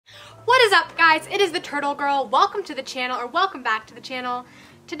What is up, guys? It is the Turtle Girl. Welcome to the channel, or welcome back to the channel.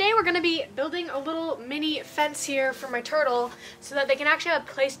 Today we're going to be building a little mini fence here for my turtle so that they can actually have a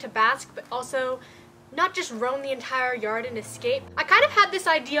place to bask, but also not just roam the entire yard and escape. I kind of had this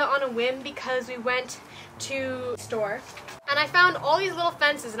idea on a whim because we went to the store and I found all these little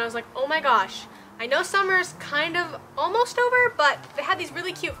fences and I was like, oh my gosh, I know summer's kind of almost over, but they had these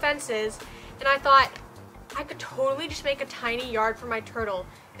really cute fences and I thought I could totally just make a tiny yard for my turtle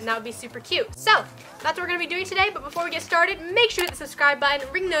and that would be super cute. So that's what we're going to be doing today, but before we get started, make sure to hit the subscribe button,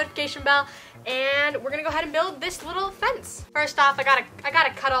 ring the notification bell, and we're going to go ahead and build this little fence. First off, I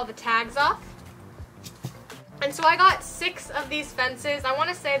gotta cut all the tags off. And so I got 6 of these fences. I want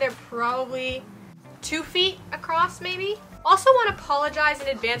to say they're probably 2 feet across maybe. Also want to apologize in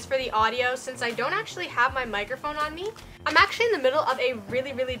advance for the audio since I don't actually have my microphone on me. I'm actually in the middle of a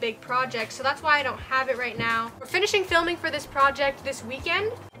really big project, so that's why I don't have it right now. We're finishing filming for this project this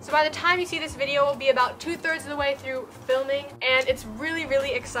weekend, so by the time you see this video, we'll be about 2/3 of the way through filming, and it's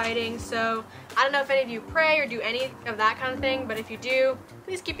really exciting. So I don't know if any of you pray or do any of that kind of thing, but if you do,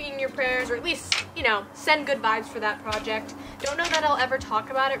 please keep it in your prayers, or at least, you know, send good vibes for that project. Don't know that I'll ever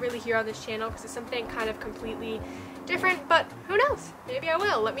talk about it really here on this channel because it's something kind of completely different, but who knows? Maybe I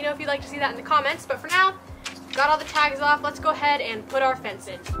will. Let me know if you'd like to see that in the comments, but for now, got all the tags off. Let's go ahead and put our fence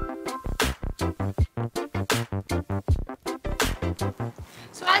in.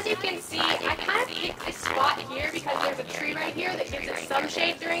 So as you can see, I kind of picked this spot here because there's a tree right here that gives it some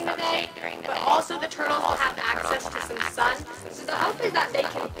shade during the day, but also the turtles will have access to some sun. So the hope is that they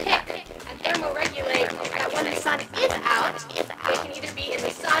can pick and thermoregulate that when the sun is out, they can either be in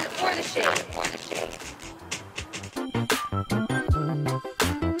the sun or the shade.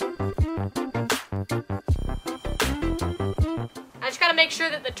 I just gotta make sure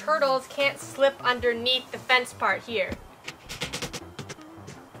that the turtles can't slip underneath the fence part here.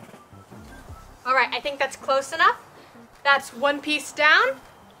 Alright, I think that's close enough. That's 1 piece down,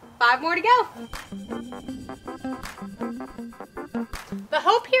 5 more to go. The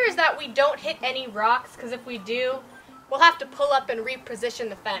hope here is that we don't hit any rocks, because if we do, we'll have to pull up and reposition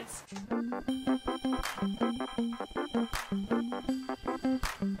the fence.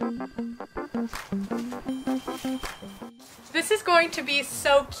 This is going to be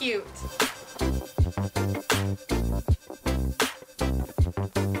so cute.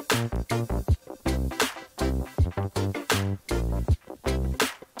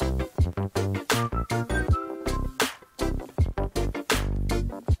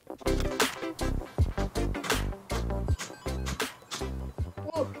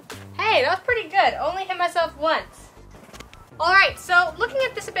 Ooh. Hey, that was pretty good. Only hit myself once. Alright, so looking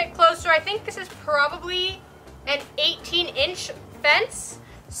at this a bit closer, I think this is probably an 18-inch fence.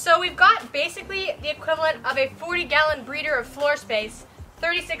 So we've got basically the equivalent of a 40-gallon breeder of floor space,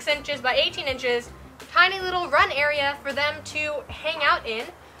 36 inches by 18 inches, tiny little run area for them to hang out in,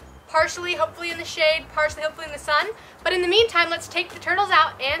 partially hopefully in the shade, partially hopefully in the sun. But in the meantime, let's take the turtles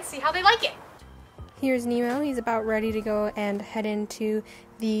out and see how they like it. Here's Nemo. He's about ready to go and head into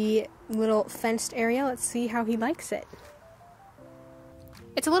the little fenced area. Let's see how he likes it.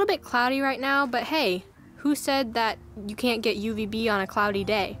 It's a little bit cloudy right now, but hey, who said that you can't get UVB on a cloudy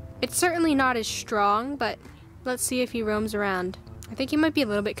day? It's certainly not as strong, but let's see if he roams around. I think he might be a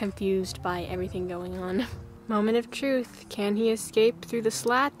little bit confused by everything going on. Moment of truth. Can he escape through the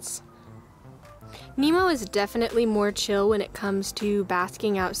slats? Nemo is definitely more chill when it comes to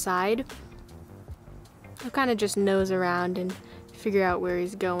basking outside. He'll kind of just nose around and figure out where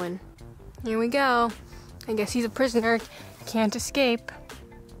he's going. Here we go. I guess he's a prisoner. Can't escape.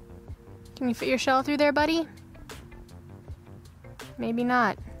 Can you fit your shell through there, buddy? Maybe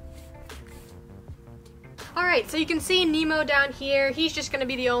not. Alright, so you can see Nemo down here. He's just going to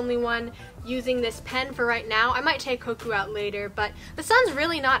be the only one using this pen for right now. I might take Koku out later, but the sun's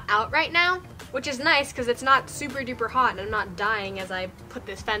really not out right now, which is nice because it's not super duper hot and I'm not dying as I put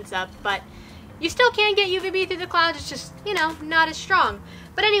this fence up, but you still can get UVB through the clouds, it's just, you know, not as strong.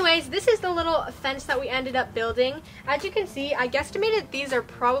 But anyways, this is the little fence that we ended up building. As you can see, I guesstimated these are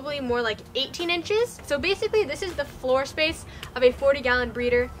probably more like 18 inches. So basically, this is the floor space of a 40-gallon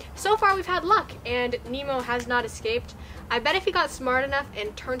breeder. So far, we've had luck, and Nemo has not escaped. I bet if he got smart enough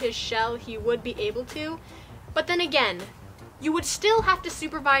and turned his shell, he would be able to. But then again, you would still have to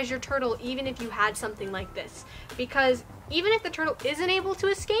supervise your turtle even if you had something like this. Because even if the turtle isn't able to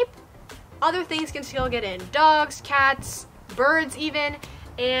escape, other things can still get in. Dogs, cats, birds even.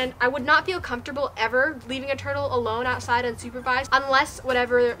 And I would not feel comfortable ever leaving a turtle alone outside unsupervised unless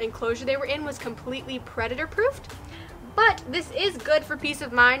whatever enclosure they were in was completely predator proofed. But this is good for peace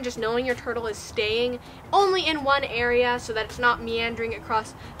of mind, just knowing your turtle is staying only in one area so that it's not meandering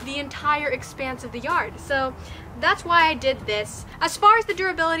across the entire expanse of the yard. So that's why I did this. As far as the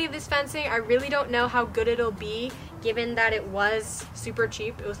durability of this fencing, I really don't know how good it'll be, given that it was super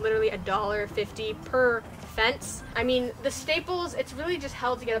cheap. It was literally $1.50 per fence. I mean, the staples, it's really just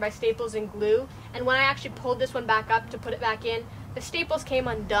held together by staples and glue, and when I actually pulled this one back up to put it back in, the staples came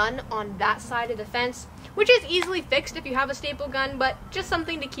undone on that side of the fence, which is easily fixed if you have a staple gun, but just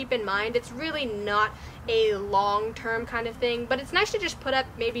something to keep in mind. It's really not a long-term kind of thing, but it's nice to just put up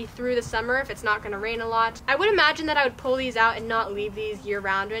maybe through the summer if it's not going to rain a lot. I would imagine that I would pull these out and not leave these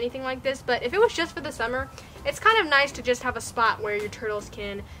year-round or anything like this, but if it was just for the summer, it's kind of nice to just have a spot where your turtles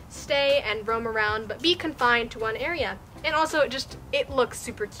can stay and roam around, but be confined to one area. And also, it looks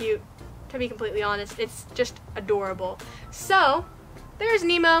super cute. To be completely honest, it's just adorable. So, there's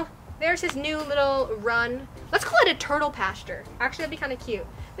Nemo. There's his new little run. Let's call it a turtle pasture. Actually, that'd be kind of cute.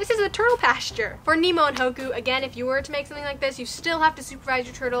 This is a turtle pasture for Nemo and Hoku. Again, if you were to make something like this, you still have to supervise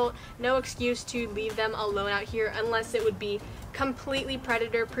your turtle. No excuse to leave them alone out here unless it would be completely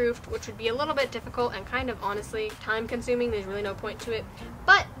predator proofed, which would be a little bit difficult and kind of honestly time consuming. There's really no point to it.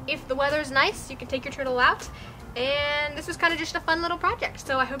 But if the weather's nice, you can take your turtle out. And this was kind of just a fun little project,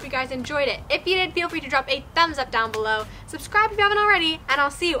 so I hope you guys enjoyed it. If you did, feel free to drop a thumbs up down below. Subscribe if you haven't already, and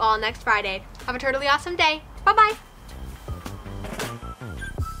I'll see you all next Friday. Have a totally awesome day. Bye-bye.